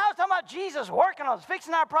 And I was talking about Jesus working on us,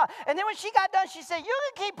 fixing our problem. And then when she got done, she said, you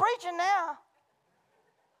can keep preaching now.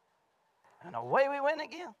 And away we went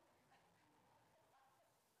again.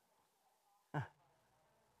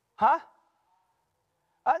 Huh?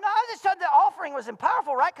 No, I just thought the offering was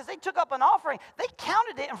powerful, right? Because they took up an offering. They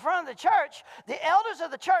counted it in front of the church. The elders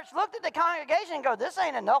of the church looked at the congregation and go, this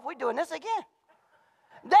ain't enough. We're doing this again.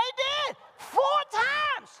 They did 4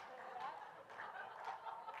 times.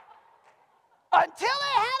 Until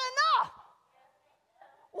they had enough.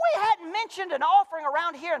 We hadn't mentioned an offering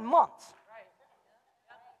around here in months.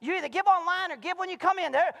 You either give online or give when you come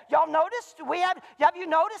in there. Y'all noticed? Have you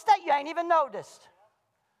noticed that? You ain't even noticed.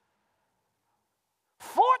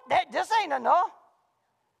 4, this ain't enough.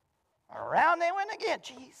 Around they went again.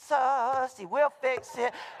 Jesus, he will fix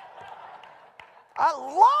it. I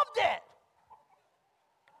loved it.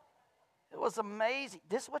 It was amazing.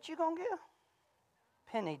 This is what you going to give?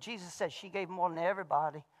 Penny. Jesus said she gave more than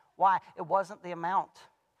everybody. Why? It wasn't the amount.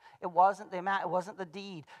 It wasn't the amount. It wasn't the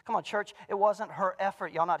deed. Come on, church. It wasn't her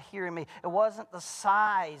effort. Y'all not hearing me. It wasn't the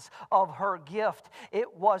size of her gift.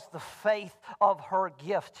 It was the faith of her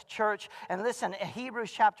gift, church. And listen, in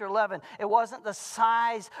Hebrews chapter 11, it wasn't the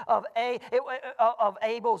size of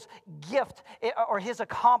Abel's gift or his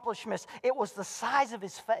accomplishments. It was the size of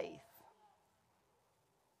his faith.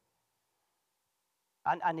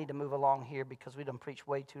 I need to move along here because we done preached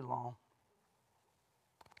way too long.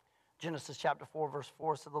 Genesis chapter 4, verse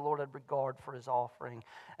 4 said the Lord had regard for his offering.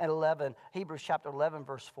 At 11, Hebrews chapter 11,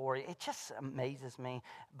 verse 4, it just amazes me.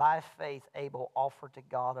 By faith, Abel offered to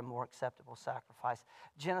God a more acceptable sacrifice.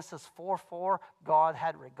 Genesis 4:4, God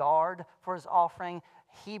had regard for his offering.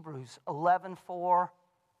 Hebrews 11:4,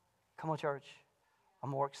 come on, church, a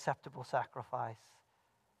more acceptable sacrifice.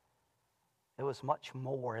 It was much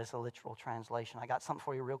more as a literal translation. I got something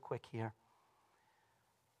for you real quick here.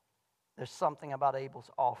 There's something about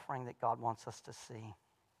Abel's offering that God wants us to see.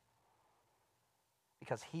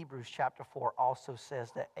 Because Hebrews chapter 4 also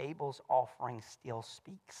says that Abel's offering still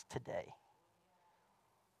speaks today.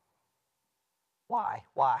 Why,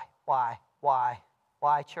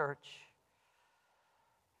 church?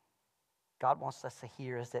 God wants us to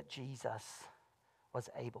hear is that Jesus was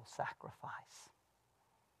Abel's sacrifice.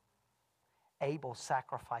 Abel's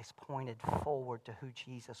sacrifice pointed forward to who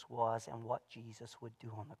Jesus was and what Jesus would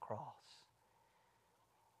do on the cross.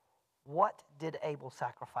 What did Abel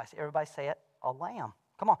sacrifice? Everybody say it. A lamb.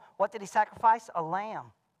 Come on. What did he sacrifice? A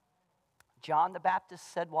lamb. John the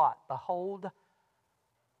Baptist said what? Behold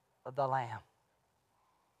the lamb.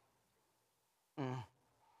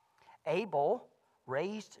 Abel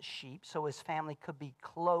raised sheep so his family could be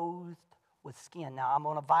clothed with skin. Now, I'm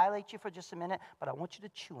going to violate you for just a minute, but I want you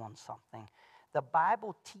to chew on something. The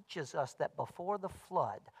Bible teaches us that before the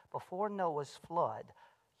flood, before Noah's flood,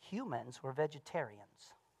 humans were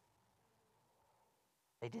vegetarians.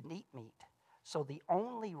 They didn't eat meat. So the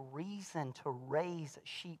only reason to raise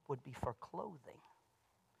sheep would be for clothing.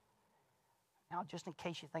 Now, just in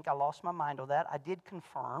case you think I lost my mind on that, I did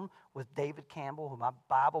confirm with David Campbell, who's my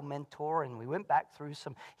Bible mentor, and we went back through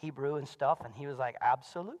some Hebrew and stuff, and he was like,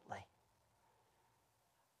 absolutely.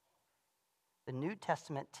 The New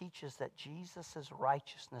Testament teaches that Jesus'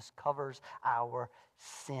 righteousness covers our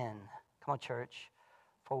sin. Come on, church.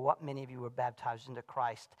 For what many of you were baptized into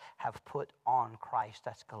Christ have put on Christ.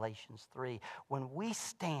 That's Galatians 3. When we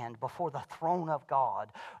stand before the throne of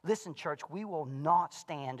God, listen, church, we will not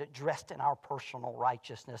stand dressed in our personal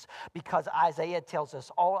righteousness, because Isaiah tells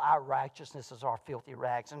us all our righteousnesses are filthy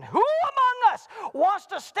rags. And who among us wants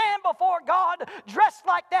to stand before God dressed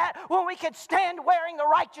like that when we could stand wearing the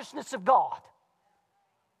righteousness of God?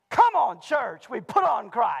 Come on, church, we put on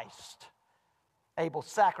Christ. Abel's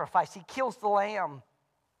sacrifice, he kills the lamb.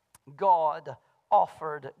 God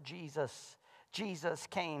offered Jesus. Jesus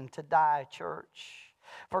came to die, church.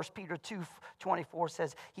 1 Peter 2:24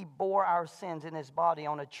 says, he bore our sins in his body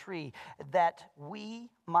on a tree that we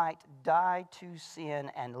might die to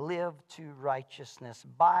sin and live to righteousness.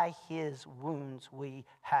 By his wounds we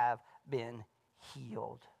have been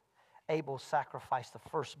healed. Abel sacrificed the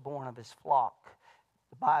firstborn of his flock.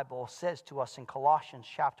 The Bible says to us in Colossians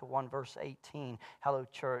chapter 1, verse 18, hello,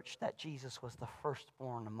 church, that Jesus was the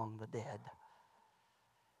firstborn among the dead.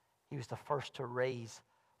 He was the first to raise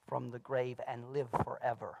from the grave and live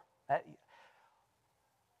forever.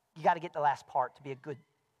 You got to get the last part to be a good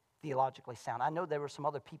theologically sound. I know there were some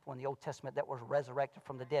other people in the Old Testament that were resurrected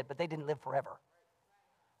from the dead, but they didn't live forever.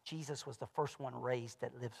 Jesus was the first one raised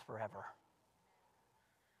that lives forever.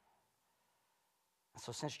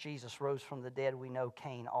 So since Jesus rose from the dead, we know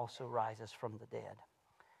Cain also rises from the dead.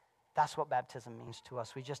 That's what baptism means to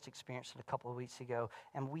us. We just experienced it a couple of weeks ago,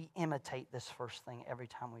 and we imitate this first thing every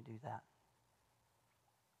time we do that.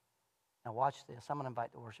 Now watch this. I'm going to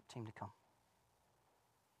invite the worship team to come.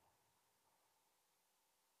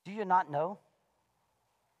 Do you not know,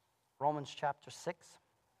 Romans chapter 6,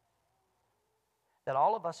 that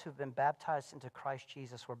all of us who've been baptized into Christ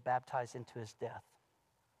Jesus were baptized into his death?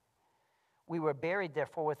 We were buried,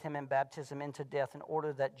 therefore, with him in baptism into death, in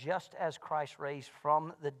order that just as Christ raised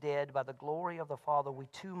from the dead by the glory of the Father, we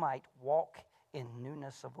too might walk in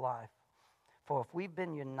newness of life. For if we've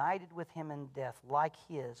been united with him in death like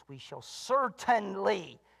his, we shall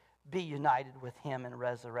certainly be united with him in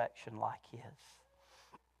resurrection like his.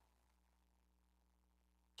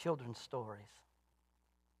 Children's stories.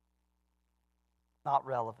 Not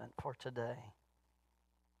relevant for today.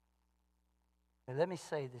 But let me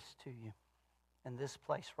say this to you. In this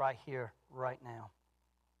place right here, right now.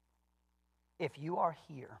 If you are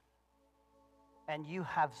here and you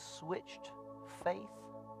have switched faith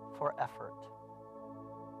for effort,